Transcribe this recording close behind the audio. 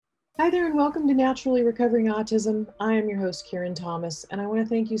Hi there, and welcome to Naturally Recovering Autism. I am your host, Karen Thomas, and I want to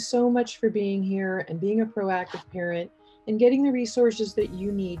thank you so much for being here and being a proactive parent and getting the resources that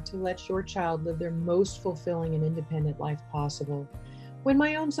you need to let your child live their most fulfilling and independent life possible. When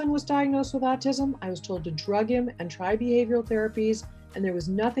my own son was diagnosed with autism, I was told to drug him and try behavioral therapies, and there was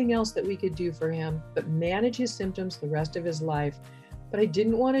nothing else that we could do for him but manage his symptoms the rest of his life. But I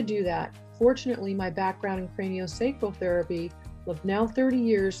didn't want to do that. Fortunately, my background in craniosacral therapy of now 30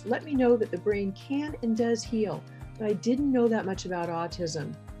 years let me know that the brain can and does heal, but I didn't know that much about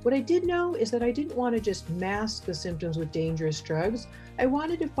autism. What I did know is that I didn't want to just mask the symptoms with dangerous drugs. I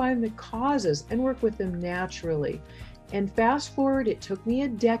wanted to find the causes and work with them naturally. And fast forward, it took me a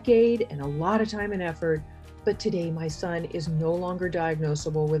decade and a lot of time and effort, but today my son is no longer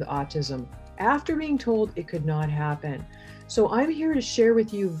diagnosable with autism after being told it could not happen. So I'm here to share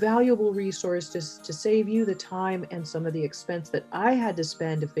with you valuable resources to save you the time and some of the expense that I had to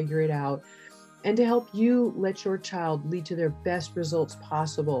spend to figure it out, and to help you let your child lead to their best results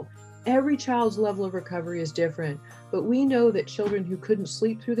possible. Every child's level of recovery is different, but we know that children who couldn't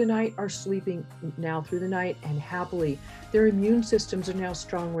sleep through the night are sleeping now through the night and happily. Their immune systems are now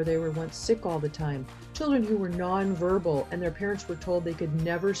strong where they were once sick all the time. Children who were nonverbal and their parents were told they could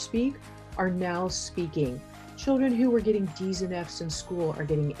never speak are now speaking. Children who were getting D's and F's in school are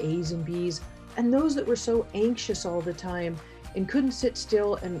getting A's and B's. And those that were so anxious all the time and couldn't sit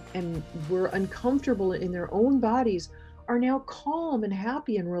still and were uncomfortable in their own bodies are now calm and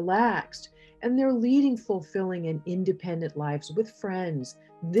happy and relaxed. And they're leading fulfilling and independent lives with friends.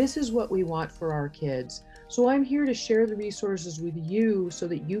 This is what we want for our kids. So I'm here to share the resources with you so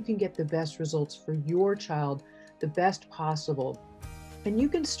that you can get the best results for your child, the best possible. And you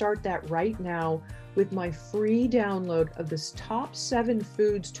can start that right now with my free download of the top 7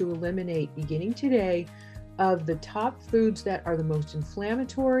 foods to eliminate beginning today, of the top foods that are the most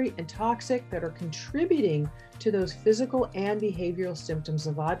inflammatory and toxic that are contributing to those physical and behavioral symptoms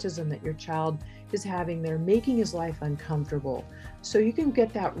of autism that your child is having that are making his life uncomfortable. So you can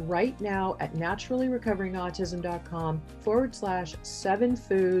get that right now at naturallyrecoveringautism.com/7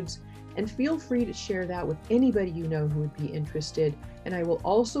 foods. And feel free to share that with anybody you know who would be interested. And I will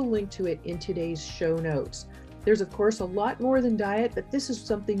also link to it in today's show notes. There's, of course, a lot more than diet, but this is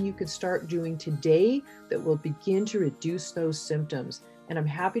something you could start doing today that will begin to reduce those symptoms. And I'm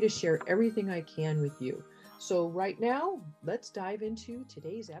happy to share everything I can with you. So right now, let's dive into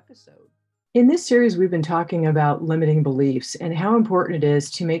today's episode. In this series, we've been talking about limiting beliefs and how important it is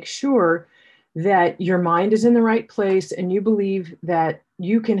to make sure that your mind is in the right place and you believe that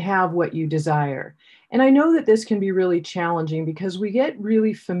you can have what you desire. And I know that this can be really challenging because we get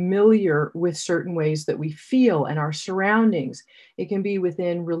really familiar with certain ways that we feel and our surroundings. It can be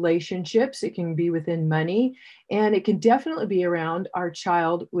within relationships, it can be within money, and it can definitely be around our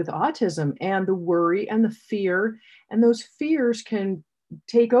child with autism and the worry and the fear. And those fears can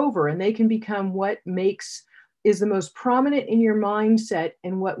take over and they can become what is the most prominent in your mindset,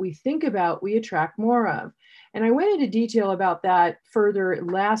 and what we think about, we attract more of. And I went into detail about that further in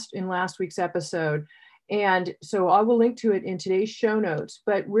last week's episode. And so I will link to it in today's show notes,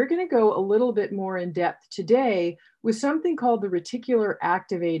 but we're going to go a little bit more in depth today with something called the reticular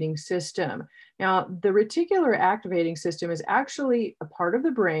activating system. Now, the reticular activating system is actually a part of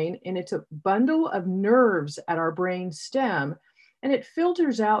the brain, and it's a bundle of nerves at our brain stem, and it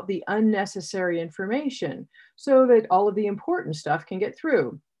filters out the unnecessary information so that all of the important stuff can get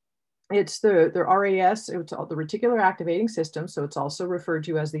through. It's the RAS, it's the reticular activating system, so it's also referred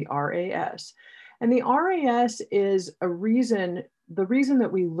to as the RAS. And the RAS is the reason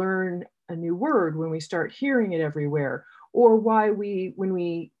that we learn a new word when we start hearing it everywhere, or why when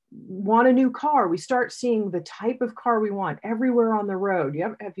we want a new car, we start seeing the type of car we want everywhere on the road.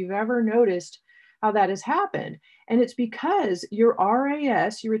 Have you ever noticed how that has happened? And it's because your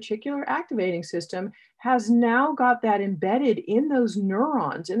RAS, your reticular activating system, has now got that embedded in those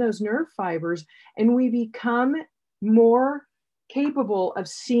neurons, in those nerve fibers, and we become more capable of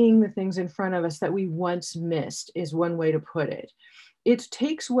seeing the things in front of us that we once missed, is one way to put it. It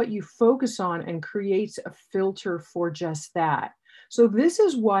takes what you focus on and creates a filter for just that. So this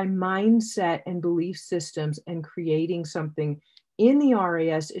is why mindset and belief systems and creating something in the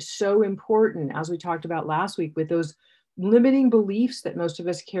RAS is so important, as we talked about last week with those limiting beliefs that most of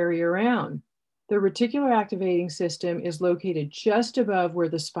us carry around. The reticular activating system is located just above where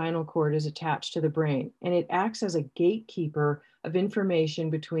the spinal cord is attached to the brain, and it acts as a gatekeeper of information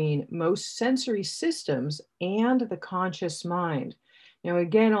between most sensory systems and the conscious mind. Now,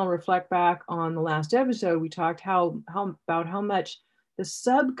 again, I'll reflect back on the last episode. We talked about how much the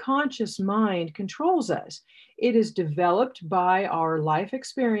subconscious mind controls us. It is developed by our life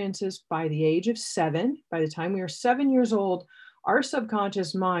experiences by the age of 7. By the time we are 7 years old, our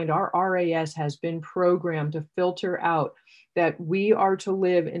subconscious mind, our RAS, has been programmed to filter out that we are to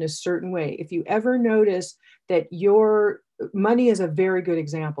live in a certain way. If you ever notice that your money is a very good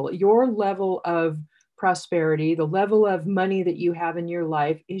example, your level of prosperity, the level of money that you have in your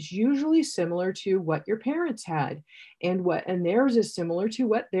life is usually similar to what your parents had, and theirs is similar to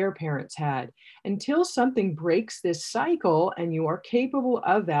what their parents had. Until something breaks this cycle and you are capable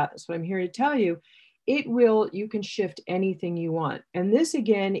of that, that's what I'm here to tell you, you can shift anything you want. And this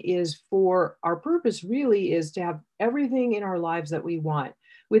again is for our purpose, really, is to have everything in our lives that we want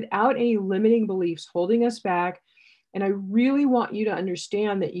without any limiting beliefs holding us back. And I really want you to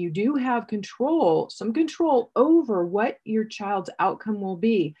understand that you do have some control over what your child's outcome will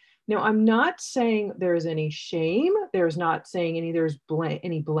be. Now, I'm not saying there is any shame. There's not saying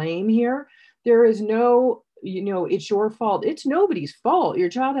any blame here. There is no, it's your fault. It's nobody's fault. Your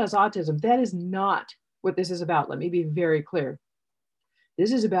child has autism. That is not what this is about. Let me be very clear.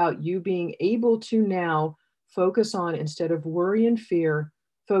 This is about you being able to now focus on, instead of worry and fear,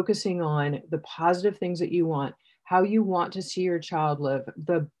 focusing on the positive things that you want, how you want to see your child live,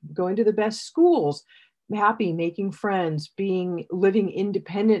 going to the best schools, happy, making friends, living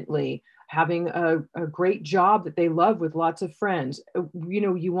independently, having a great job that they love with lots of friends.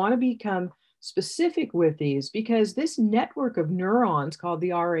 You want to become specific with these, because this network of neurons called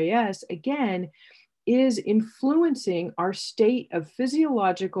the RAS, again, is influencing our state of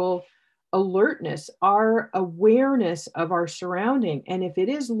physiological alertness, our awareness of our surrounding. And if it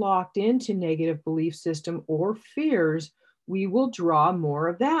is locked into negative belief system or fears, we will draw more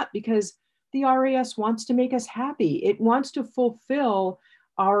of that, because the RAS wants to make us happy. It wants to fulfill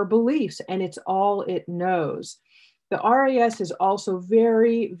our beliefs, and it's all it knows. The RAS is also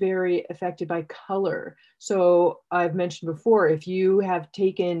very, very affected by color. So I've mentioned before, if you have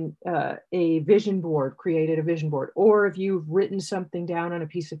taken a vision board, created a vision board, or if you've written something down on a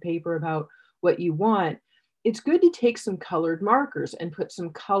piece of paper about what you want, it's good to take some colored markers and put some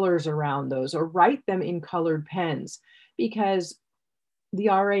colors around those, or write them in colored pens, because the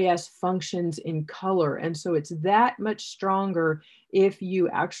RAS functions in color. And so it's that much stronger if you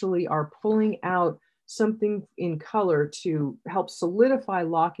actually are pulling out something in color to help solidify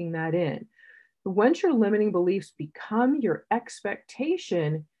locking that in. But once your limiting beliefs become your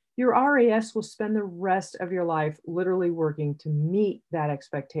expectation, your RAS will spend the rest of your life literally working to meet that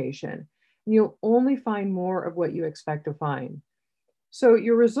expectation. And you'll only find more of what you expect to find. So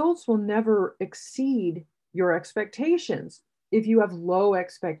your results will never exceed your expectations. If you have low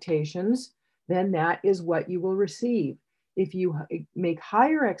expectations, then that is what you will receive. If you make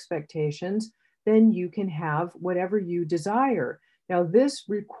higher expectations, then you can have whatever you desire. Now, this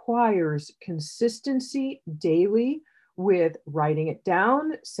requires consistency daily with writing it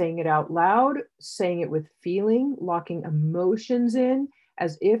down, saying it out loud, saying it with feeling, locking emotions in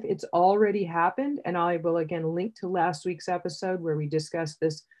as if it's already happened. And I will again link to last week's episode where we discussed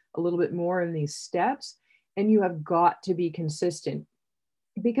this a little bit more in these steps. And you have got to be consistent.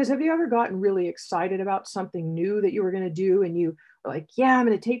 Because have you ever gotten really excited about something new that you were going to do, and you were like, yeah, I'm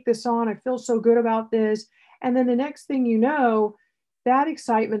going to take this on. I feel so good about this. And then the next thing you know, that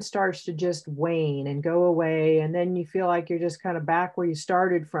excitement starts to just wane and go away. And then you feel like you're just kind of back where you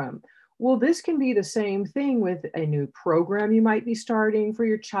started from. Well, this can be the same thing with a new program you might be starting for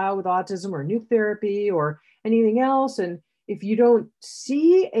your child with autism, or new therapy, or anything else. And if you don't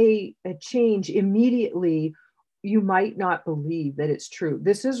see a change immediately, you might not believe that it's true.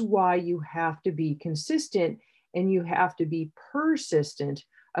 This is why you have to be consistent, and you have to be persistent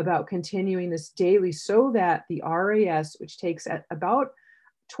about continuing this daily, so that the RAS, which takes about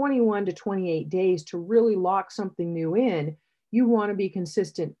 21 to 28 days to really lock something new in, you want to be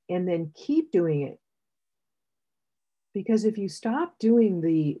consistent and then keep doing it. Because if you stop doing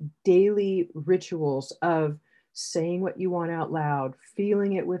the daily rituals of saying what you want out loud,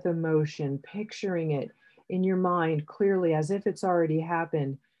 feeling it with emotion, picturing it in your mind clearly as if it's already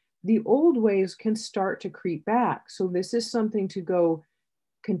happened, the old ways can start to creep back. So this is something to go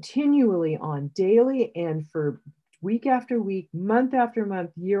continually on, daily, and for week after week, month after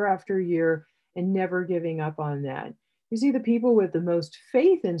month, year after year, and never giving up on that. You see, the people with the most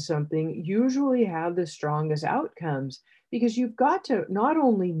faith in something usually have the strongest outcomes, because you've got to not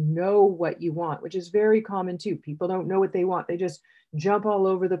only know what you want, which is very common too. People don't know what they want. They just jump all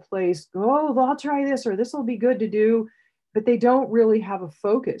over the place. Oh, I'll try this, or this will be good to do. But they don't really have a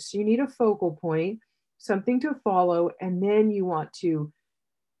focus. You need a focal point, something to follow, and then you want to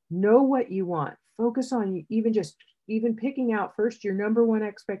know what you want. Focus on even picking out first your number one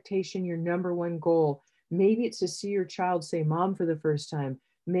expectation, your number one goal. Maybe it's to see your child say mom for the first time.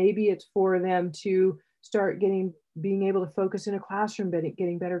 Maybe it's for them to start being able to focus in a classroom, but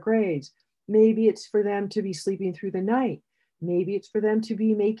getting better grades. Maybe it's for them to be sleeping through the night. Maybe it's for them to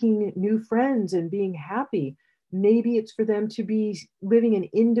be making new friends and being happy. Maybe it's for them to be living an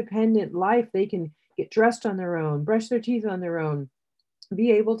independent life. They can get dressed on their own, brush their teeth on their own,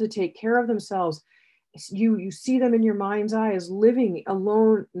 be able to take care of themselves. You see them in your mind's eye as living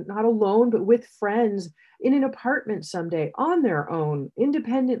alone, not alone, but with friends in an apartment someday on their own,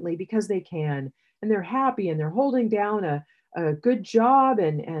 independently, because they can, and they're happy and they're holding down a good job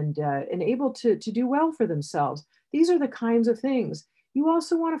and able to do well for themselves. These are the kinds of things. You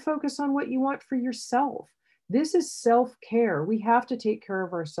also want to focus on what you want for yourself. This is self-care. We have to take care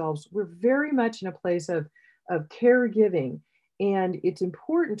of ourselves. We're very much in a place of caregiving. And it's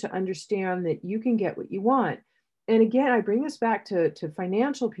important to understand that you can get what you want. And again, I bring this back to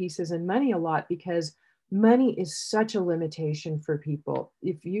financial pieces and money a lot, because money is such a limitation for people.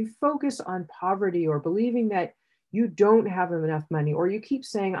 If you focus on poverty or believing that you don't have enough money, or you keep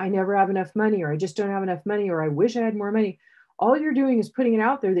saying, I never have enough money, or I just don't have enough money, or I wish I had more money, all you're doing is putting it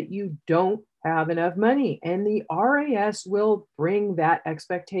out there that you don't have enough money. And the RAS will bring that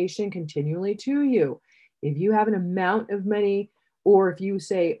expectation continually to you. If you have an amount of money, or if you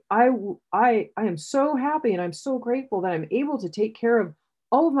say, I am so happy and I'm so grateful that I'm able to take care of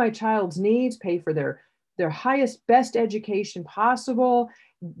all of my child's needs, pay for their highest, best education possible,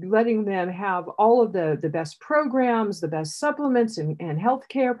 letting them have all of the best programs, the best supplements and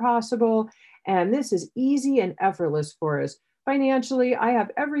healthcare possible. And this is easy and effortless for us. Financially, I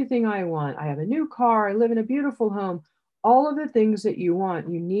have everything I want. I have a new car. I live in a beautiful home. All of the things that you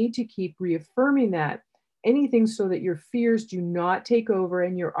want, you need to keep reaffirming that. Anything so that your fears do not take over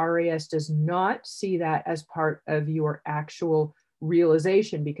and your RAS does not see that as part of your actual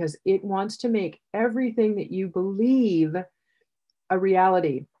realization, because it wants to make everything that you believe a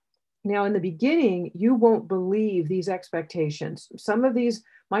reality. Now, in the beginning, you won't believe these expectations. Some of these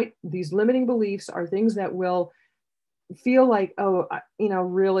limiting beliefs are things that will feel like, oh,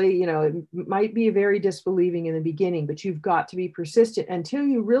 really, it might be very disbelieving in the beginning, but you've got to be persistent until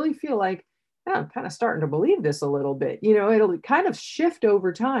you really feel like, oh, I'm kind of starting to believe this a little bit. It'll kind of shift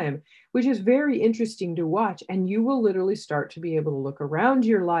over time, which is very interesting to watch. And you will literally start to be able to look around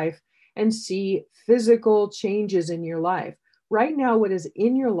your life and see physical changes in your life. Right now, what is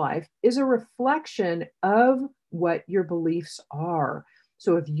in your life is a reflection of what your beliefs are.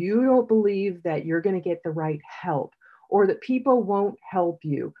 So if you don't believe that you're going to get the right help, or that people won't help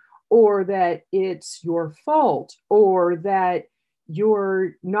you, or that it's your fault, or that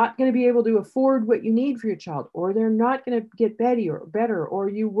you're not going to be able to afford what you need for your child, or they're not going to get better, or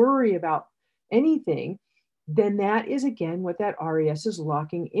you worry about anything, then that is again what that RAS is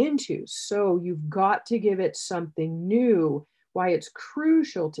locking into. So you've got to give it something new. Why it's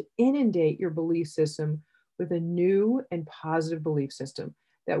crucial to inundate your belief system with a new and positive belief system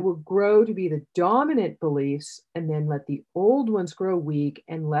that will grow to be the dominant beliefs, and then let the old ones grow weak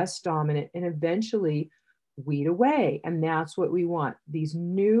and less dominant, and eventually weed away. And that's what we want. These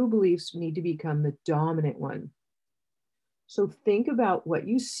new beliefs need to become the dominant one. So think about what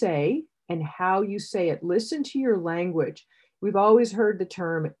you say and how you say it. Listen to your language. We've always heard the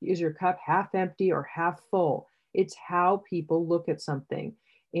term, is your cup half empty or half full? It's how people look at something.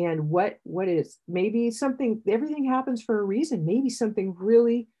 And what is maybe something, everything happens for a reason. Maybe something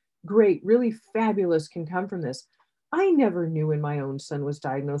really great, really fabulous can come from this. I never knew when my own son was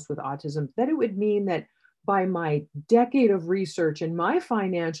diagnosed with autism that it would mean that by my decade of research and my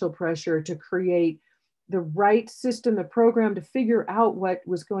financial pressure to create the right system, the program to figure out what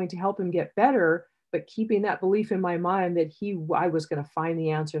was going to help him get better, but keeping that belief in my mind that I was going to find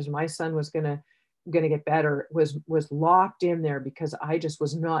the answers, my son was going to get better, was locked in there, because I just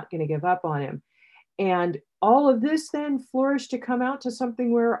was not going to give up on him. And all of this then flourished to come out to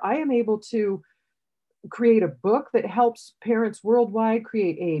something where I am able to create a book that helps parents worldwide,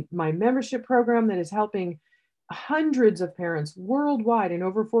 create my membership program that is helping hundreds of parents worldwide in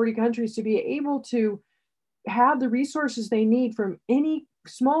over 40 countries to be able to have the resources they need from any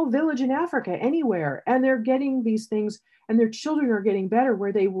small village in Africa, anywhere. And they're getting these things, and their children are getting better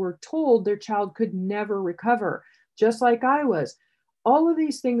where they were told their child could never recover, just like I was. All of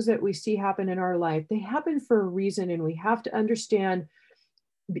these things that we see happen in our life, they happen for a reason. And we have to understand,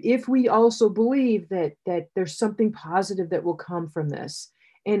 if we also believe that there's something positive that will come from this,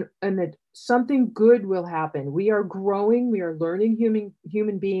 and that something good will happen. We are growing, we are learning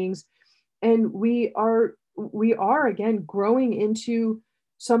human beings, and we are again growing into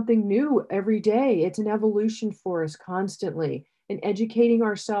something new every day. It's an evolution for us constantly, and educating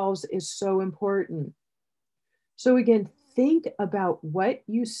ourselves is so important. So again, think about what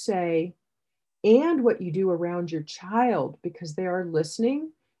you say and what you do around your child, because they are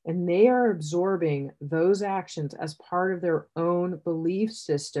listening and they are absorbing those actions as part of their own belief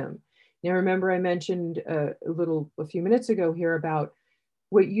system. Now, remember, I mentioned a few minutes ago here about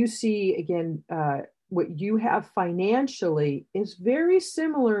what you see again, what you have financially is very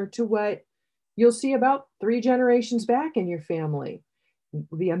similar to what you'll see about 3 generations back in your family.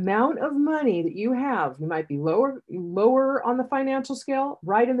 The amount of money that you have, you might be lower on the financial scale,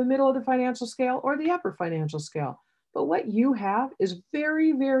 right in the middle of the financial scale, or the upper financial scale. But what you have is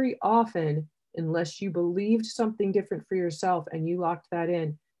very, very often, unless you believed something different for yourself and you locked that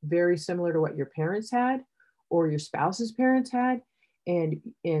in, very similar to what your parents had or your spouse's parents had, and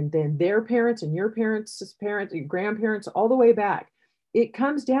then their parents and your parents' parents, your grandparents, all the way back. It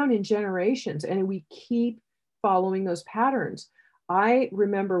comes down in generations, and we keep following those patterns. I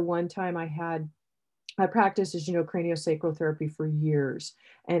remember one time I practiced, as you know, craniosacral therapy for years.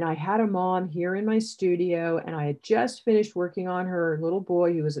 And I had a mom here in my studio, and I had just finished working on her little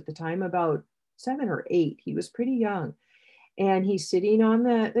boy, who was at the time about 7 or 8. He was pretty young. And he's sitting on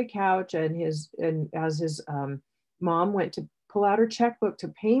the couch, and as his mom went to pull out her checkbook to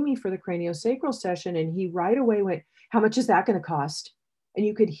pay me for the craniosacral session, and he right away went, "How much is that going to cost?" And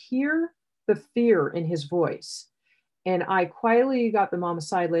you could hear the fear in his voice. And I quietly got the mom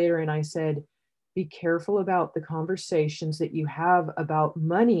aside later and I said, be careful about the conversations that you have about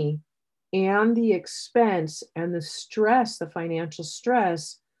money and the expense and the stress, the financial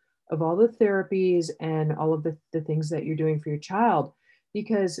stress of all the therapies and all of the things that you're doing for your child.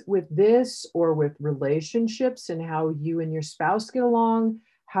 Because with this, or with relationships and how you and your spouse get along,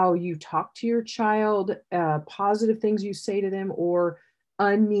 how you talk to your child, positive things you say to them, or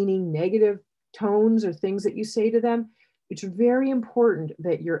unmeaning negative tones or things that you say to them, it's very important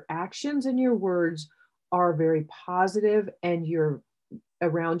that your actions and your words are very positive, and you're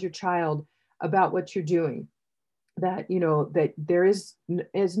around your child about what you're doing. That, you know, that there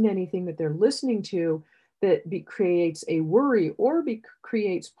isn't anything that they're listening to that creates a worry, or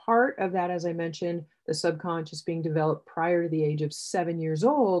creates part of that, as I mentioned, the subconscious being developed prior to the age of 7 years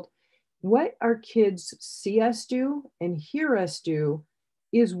old. What our kids see us do and hear us do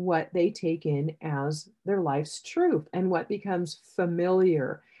is what they take in as their life's truth, and what becomes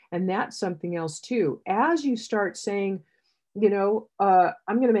familiar. And that's something else too. As you start saying, I'm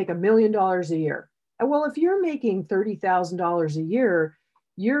going to make $1 million a year. Well, if you're making $30,000 a year,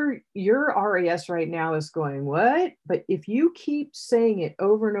 your RAS right now is going, what? But if you keep saying it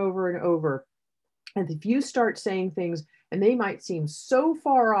over and over and over, and if you start saying things and they might seem so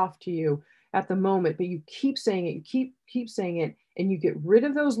far off to you at the moment, but you keep saying it, you keep saying it, and you get rid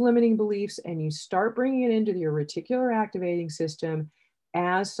of those limiting beliefs, and you start bringing it into your reticular activating system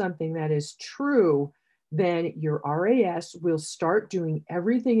as something that is true, then your RAS will start doing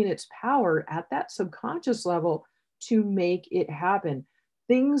everything in its power at that subconscious level to make it happen.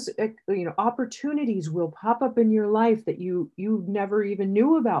 Things, opportunities will pop up in your life that you never even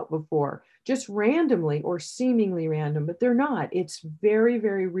knew about before, just randomly or seemingly random, but they're not. It's very,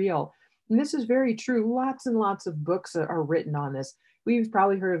 very real. And this is very true. Lots and lots of books are written on this. We've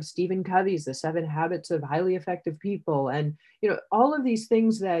probably heard of Stephen Covey's The 7 Habits of Highly Effective People, and all of these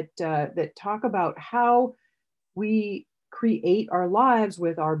things that talk about how we create our lives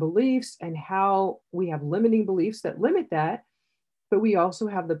with our beliefs, and how we have limiting beliefs that limit that, but we also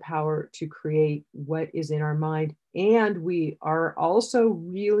have the power to create what is in our mind. And we are also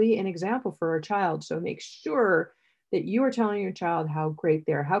really an example for our child. So make sure that you are telling your child how great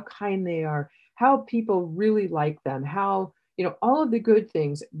they are, how kind they are, how people really like them, how, all of the good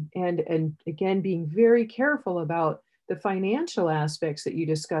things. And again, being very careful about the financial aspects that you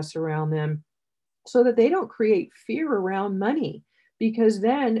discuss around them, so that they don't create fear around money, because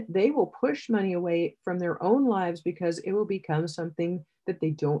then they will push money away from their own lives, because it will become something that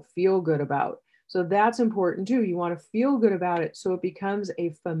they don't feel good about. So that's important too. You want to feel good about it, so it becomes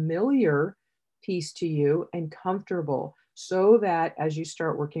a familiar piece to you and comfortable, so that as you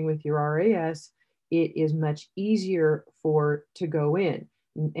start working with your RAS, it is much easier to go in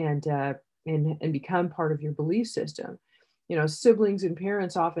and become part of your belief system. Siblings and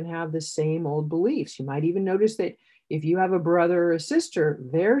parents often have the same old beliefs. You might even notice that if you have a brother or a sister,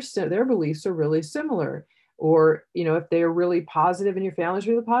 their beliefs are really similar. Or, if they're really positive and your family's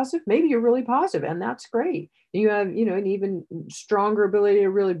really positive, maybe you're really positive, and that's great. And you have, an even stronger ability to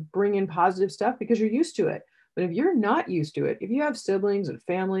really bring in positive stuff because you're used to it. But if you're not used to it, if you have siblings and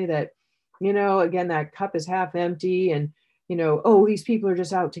family that, again, that cup is half empty, and oh, these people are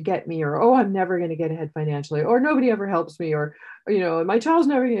just out to get me, or, oh, I'm never going to get ahead financially, or nobody ever helps me, or, my child's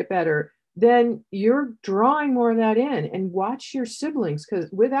never going to get better. then you're drawing more of that in. And watch your siblings, because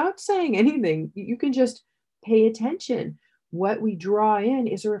without saying anything, you can just pay attention. What we draw in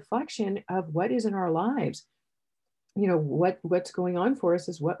is a reflection of what is in our lives. What's going on for us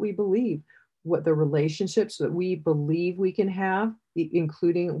is what we believe, what the relationships that we believe we can have,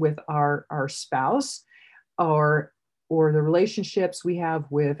 including with our spouse, or the relationships we have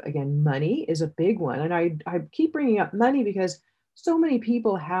with, again, money is a big one. And I keep bringing up money because so many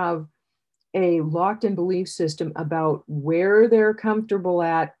people have a locked in belief system about where they're comfortable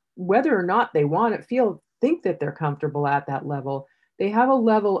at, whether or not they want to think that they're comfortable at that level. They have a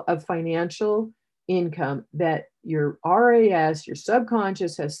level of financial income that your RAS, your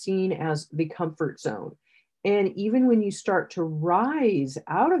subconscious, has seen as the comfort zone. And even when you start to rise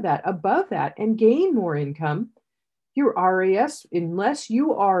out of that, above that, and gain more income, your RAS, unless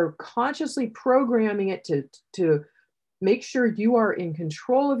you are consciously programming it to make sure you are in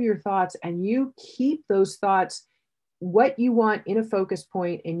control of your thoughts and you keep those thoughts what you want in a focus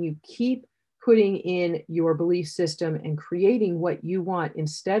point, and you keep putting in your belief system and creating what you want,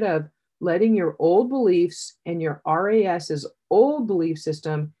 instead of letting your old beliefs and your RAS's old belief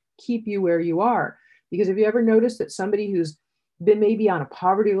system keep you where you are. Because if you ever notice that somebody who's been maybe on a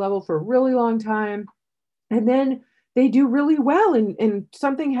poverty level for a really long time, and then they do really well, and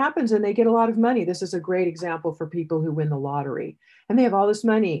something happens and they get a lot of money. This is a great example for people who win the lottery, and they have all this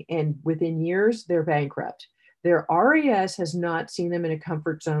money, and within years they're bankrupt. Their RAS has not seen them in a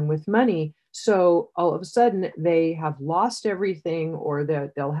comfort zone with money. So all of a sudden they have lost everything, or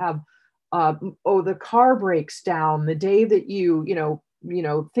they'll have, the car breaks down the day that you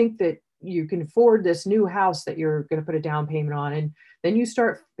think that you can afford this new house that you're going to put a down payment on. And then you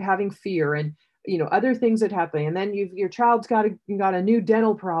start having fear, and other things that happen, and then your child's got a new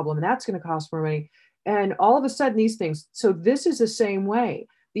dental problem, and that's going to cost more money, and all of a sudden these things. So this is the same way.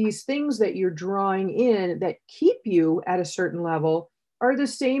 These things that you're drawing in that keep you at a certain level are the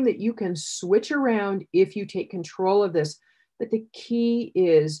same that you can switch around if you take control of this. But the key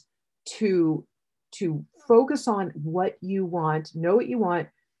is to focus on what you want, know what you want,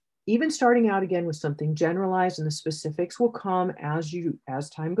 even starting out again with something generalized, and the specifics will come as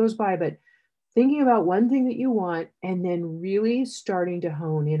time goes by. But thinking about one thing that you want, and then really starting to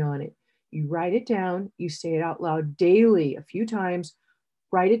hone in on it. You write it down, you say it out loud daily a few times,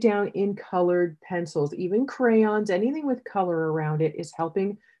 write it down in colored pencils, even crayons, anything with color around it is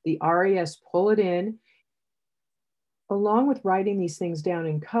helping the RAS pull it in. Along with writing these things down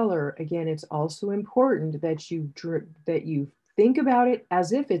in color, again, it's also important that you think about it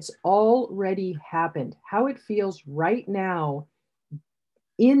as if it's already happened, how it feels right now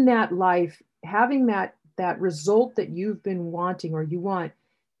in that life, having that result that you've been wanting, or you want,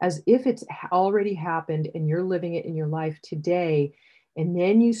 as if it's already happened and you're living it in your life today. And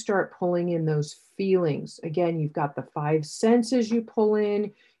then you start pulling in those feelings. Again, you've got the five senses you pull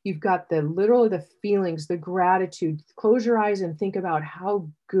in. You've got the feelings, the gratitude. Close your eyes and think about how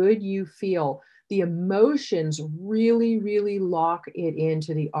good you feel. The emotions really, really lock it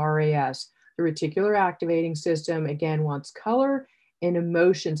into the RAS. The reticular activating system, again, wants color and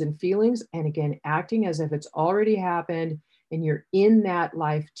emotions and feelings, and again, acting as if it's already happened and you're in that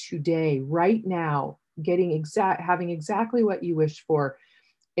life today, right now, having exactly what you wish for.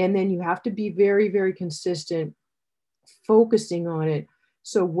 And then you have to be very, very consistent, focusing on it.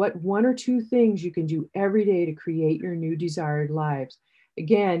 So what one or two things you can do every day to create your new desired lives?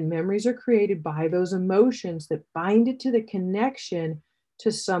 Again, memories are created by those emotions that bind it to the connection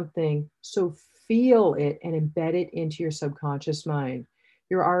to something. So feel it and embed it into your subconscious mind.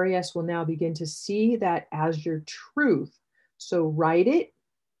 Your RAS will now begin to see that as your truth. So write it,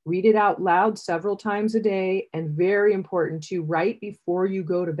 read it out loud several times a day, and very important to write before you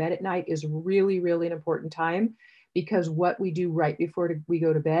go to bed at night is really, really an important time, because what we do right before we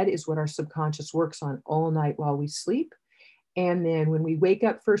go to bed is what our subconscious works on all night while we sleep. And then when we wake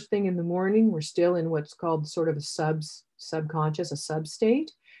up first thing in the morning, we're still in what's called sort of a subconscious, a sub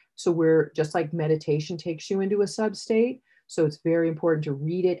state. So we're just like meditation takes you into a sub state. So it's very important to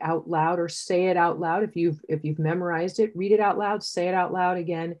read it out loud or say it out loud. If you've memorized it, read it out loud, say it out loud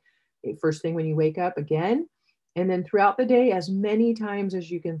again, first thing when you wake up again. And then throughout the day, as many times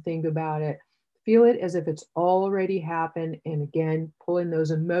as you can think about it, feel it as if it's already happened. And again, pull in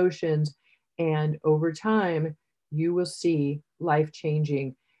those emotions. And over time, you will see life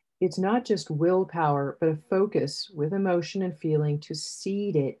changing. It's not just willpower, but a focus with emotion and feeling to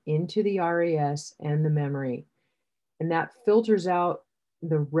seed it into the RAS and the memory. And that filters out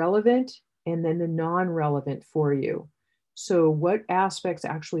the relevant and then the non-relevant for you. So what aspects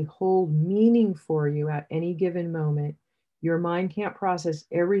actually hold meaning for you at any given moment? Your mind can't process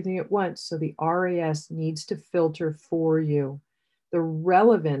everything at once, so the RAS needs to filter for you. The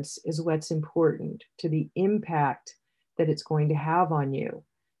relevance is what's important to the impact that it's going to have on you.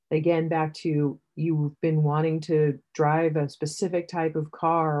 Again, back to you've been wanting to drive a specific type of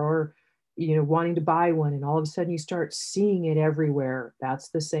car, or wanting to buy one, and all of a sudden you start seeing it everywhere. That's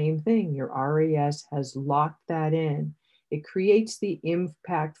the same thing. Your RAS has locked that in. It creates the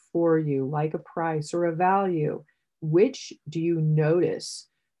impact for you, like a price or a value. Which do you notice?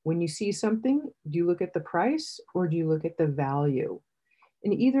 When you see something, do you look at the price or do you look at the value?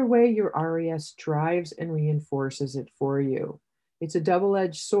 In either way, your RAS drives and reinforces it for you. It's a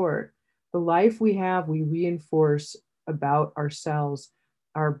double-edged sword. The life we have, we reinforce about ourselves,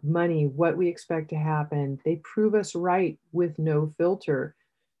 our money, what we expect to happen. They prove us right with no filter.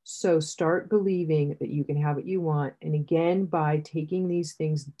 So start believing that you can have what you want. And again, by taking these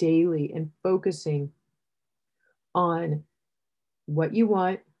things daily and focusing on what you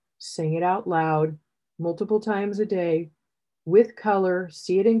want, sing it out loud multiple times a day with color,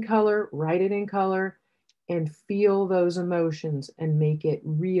 see it in color, write it in color, and feel those emotions and make it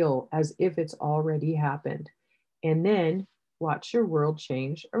real as if it's already happened. And then watch your world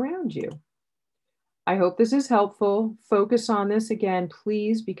change around you. I hope this is helpful. Focus on this again,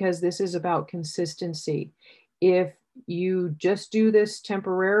 please, because this is about consistency. If you just do this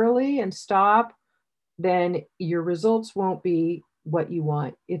temporarily and stop, then your results won't be what you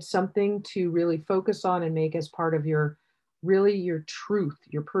want. It's something to really focus on and make as part of your truth,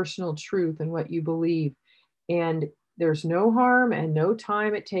 your personal truth, and what you believe. And there's no harm and no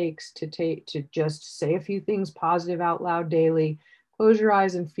time it takes to just say a few things positive out loud daily. Close your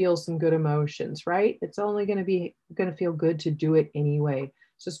eyes and feel some good emotions, right? It's only going to feel good to do it anyway.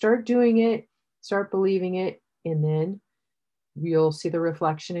 So start doing it, start believing it, and then you'll see the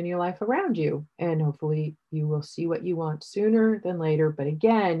reflection in your life around you. And hopefully you will see what you want sooner than later. But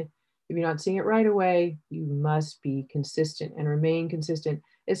again, if you're not seeing it right away, you must be consistent and remain consistent,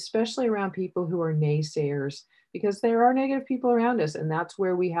 especially around people who are naysayers, because there are negative people around us. And that's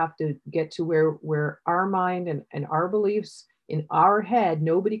where we have to get to where our mind and our beliefs in our head,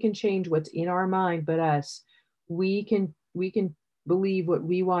 nobody can change what's in our mind but us. We can believe what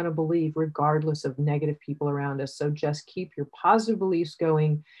we want to believe regardless of negative people around us. So just keep your positive beliefs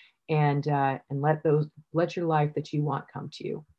going, and let your life that you want come to you.